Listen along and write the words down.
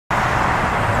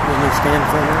stand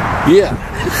for? Yeah.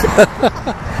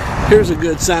 Here's a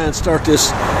good sign to start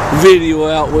this video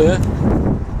out with.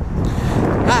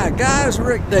 Hi guys,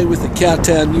 Rick Day with the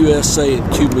Cowtown USA in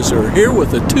Cuba, Missouri, here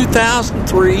with a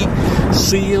 2003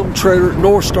 CM trailer,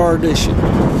 North Star Edition.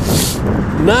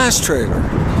 Nice trailer.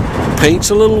 Paint's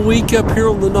a little weak up here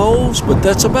on the nose, but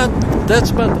that's about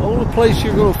the only place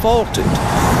you're going to fault it.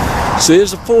 So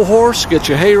here's a full horse, got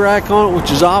your hay rack on it,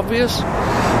 which is obvious.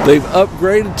 They've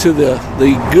upgraded to the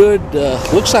good,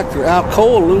 looks like they're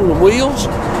Alcoa aluminum wheels.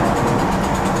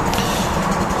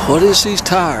 What is these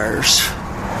tires?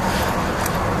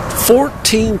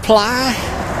 14 ply,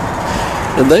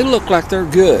 and they look like they're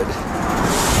good.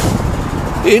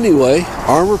 Anyway,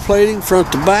 armor plating front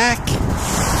to back.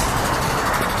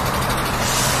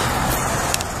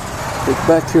 Look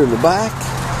back here in the back.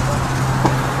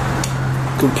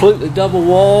 Completely double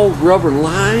walled, rubber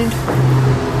lined.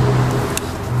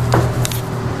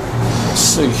 Let's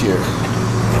see here.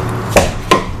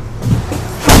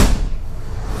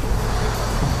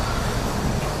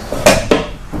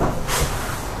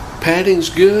 Padding's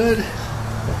good.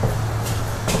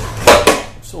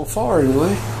 So far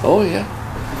anyway. Oh yeah.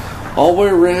 All the way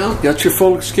around. Got your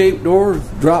full escape door.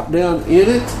 Drop down in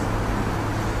it.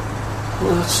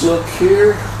 Let's look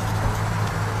here.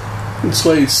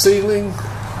 Insulated ceiling.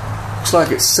 Looks like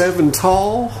it's 7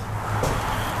 tall.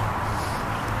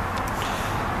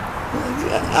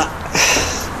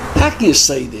 How can you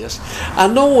say this? I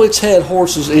know it's had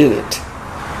horses in it.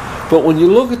 But when you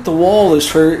look at the wall of this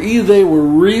trailer, either they were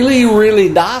really, really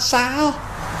docile,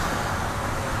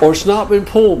 or it's not been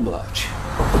pulled much.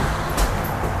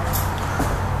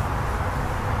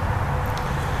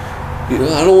 You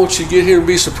know, I don't want you to get here and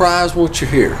be surprised once you're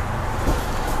here.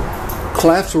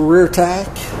 Collapsible rear tack,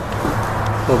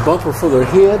 a bumper for their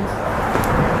head.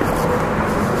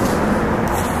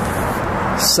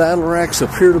 Saddle racks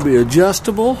appear to be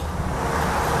adjustable.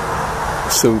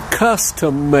 Some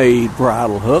custom-made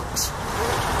bridle hooks,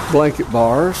 blanket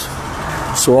bars.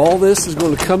 So all this is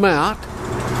going to come out.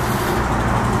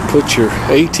 Put your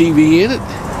ATV in it.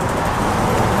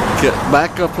 Get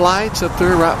backup lights up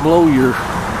there right below your.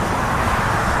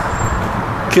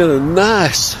 Get a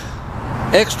nice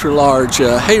extra large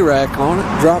hay rack on it.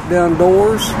 Drop down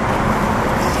doors.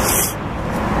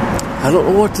 I don't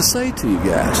know what to say to you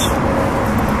guys.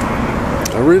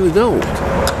 I really don't.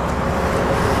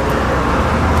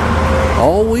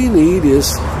 All we need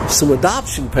is some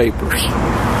adoption papers.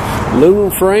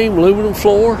 Aluminum frame, aluminum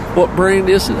floor. What brand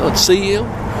is it? It's CM.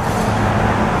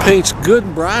 Paint's good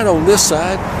and bright on this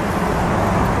side.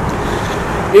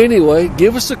 Anyway,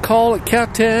 give us a call at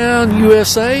Cowtown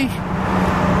USA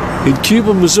in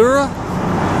Cuba, Missouri.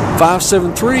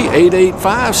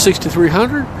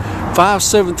 573-885-6300.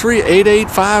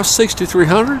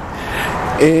 573-885-6300.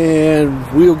 And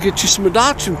we'll get you some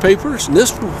adoption papers, and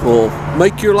this will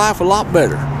make your life a lot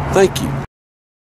better. Thank you.